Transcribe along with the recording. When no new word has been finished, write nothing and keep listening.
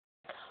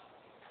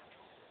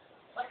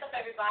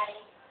everybody.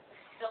 This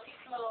is Silky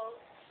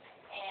Smooth,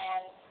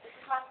 and this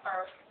is my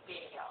first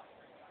video.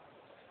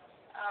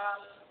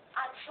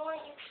 I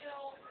joined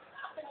YouTube.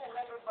 I've been a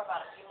member for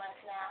about a few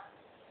months now,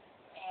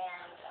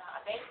 and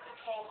I basically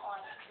came on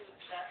YouTube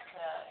just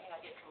to,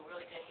 get some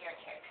really good hair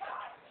care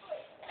tips.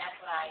 And that's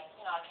when I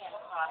came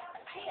across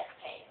Atia's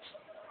page.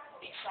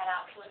 Big shout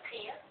out to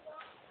Atia.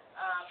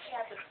 She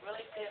has this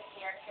really good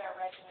hair care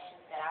regimen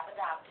that I've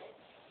adopted,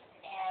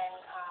 and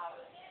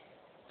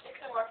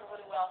it's been working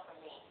really well for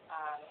me.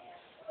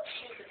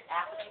 She uses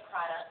Apogee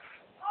products.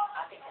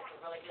 I think it's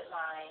a really good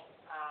line.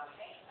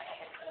 Like I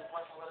said, it's been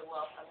working really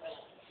well for me.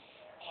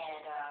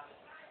 And,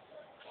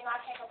 I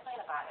can't complain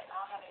about it. I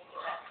don't have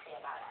anything bad to say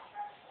about it.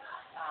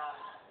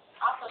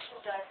 Also, she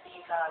does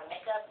these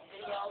makeup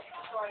videos,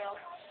 tutorials.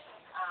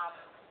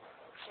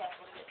 She has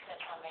really good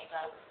tips on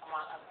makeup,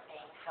 among other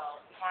things. So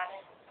if you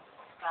haven't,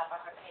 subscribe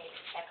on her page,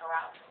 check her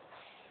out.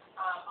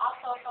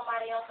 Also,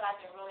 somebody else that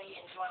I've been really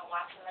enjoying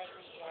watching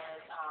lately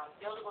is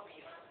Buildable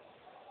Beauty.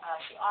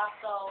 She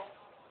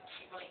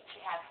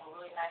has some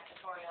really nice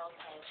tutorials,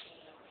 and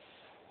she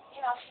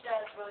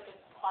does really good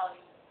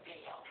quality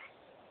videos.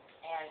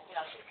 And,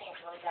 she seems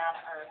really down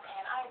to earth,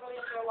 and I really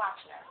enjoy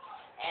watching her.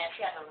 And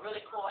she has a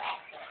really cool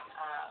accent.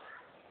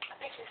 I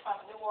think she's from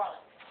New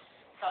Orleans.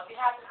 So if you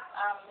haven't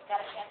got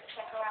a chance to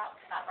check her out,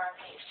 stop by her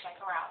page, check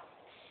her out.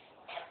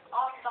 And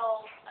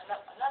also,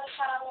 another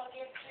shout I want to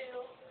give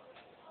to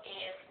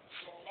is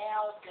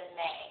Janelle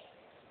Danae.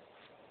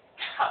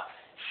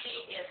 She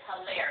is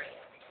hilarious.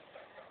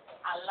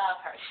 I love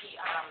her. She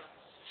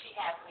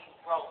has me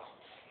rolling.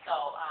 So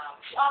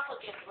she also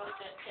gives really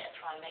good tips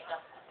on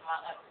makeup,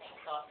 among other things.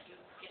 So if you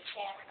get a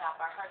chance, stop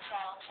by her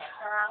channel, check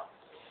her out.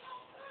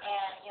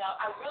 And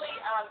I really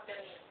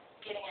been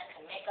getting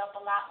into makeup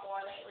a lot more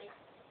lately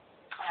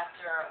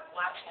after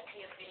watching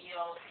Atia's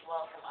videos as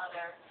well as some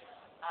other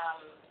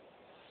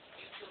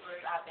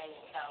YouTubers. I've been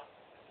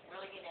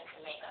really getting into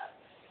makeup.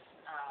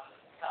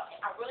 So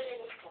I really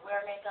didn't used to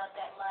wear makeup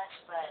that much,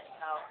 but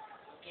I'm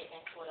getting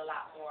into it a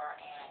lot more,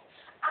 and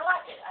I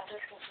like it. I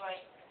just enjoy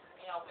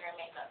wearing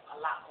makeup a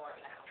lot more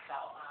now. So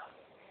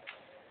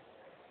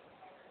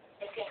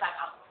it seems like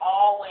I'm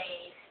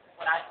always,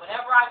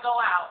 whenever I go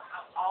out,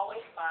 I'm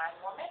always buying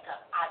more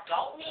makeup. I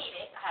don't need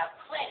it. I have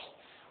plenty,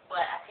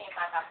 but it seems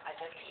like I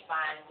just keep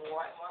buying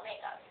more and more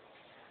makeup.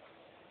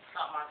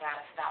 Something I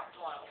gotta stop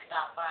doing.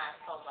 Stop buying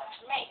so much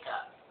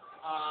makeup.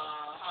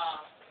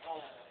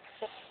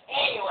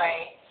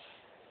 Anyway,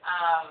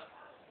 I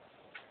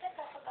think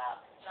that's about.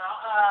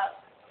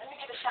 Let me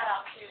give a shout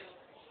out to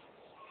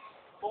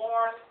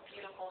Born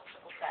Beautiful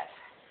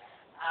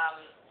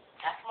 777.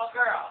 That's my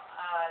girl.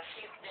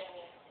 She's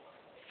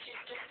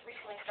just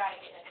recently started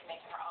getting into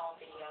making her own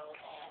videos,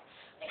 and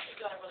I think she's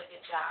doing a really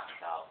good job.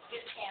 So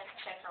get a chance to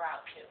check her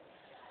out too.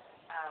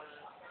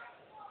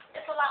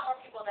 There's a lot more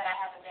people that I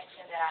haven't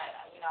mentioned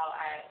that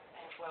I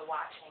enjoy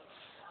watching.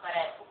 But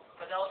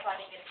for those who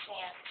I didn't get a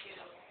chance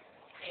to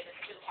say this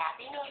to,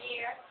 Happy New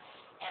Year,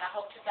 and I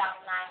hope 2009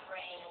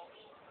 brings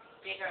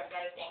bigger and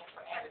better things for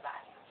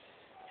everybody.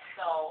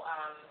 So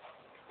I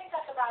think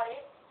that's about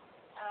it.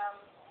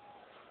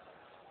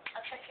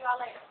 I'll check you out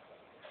later.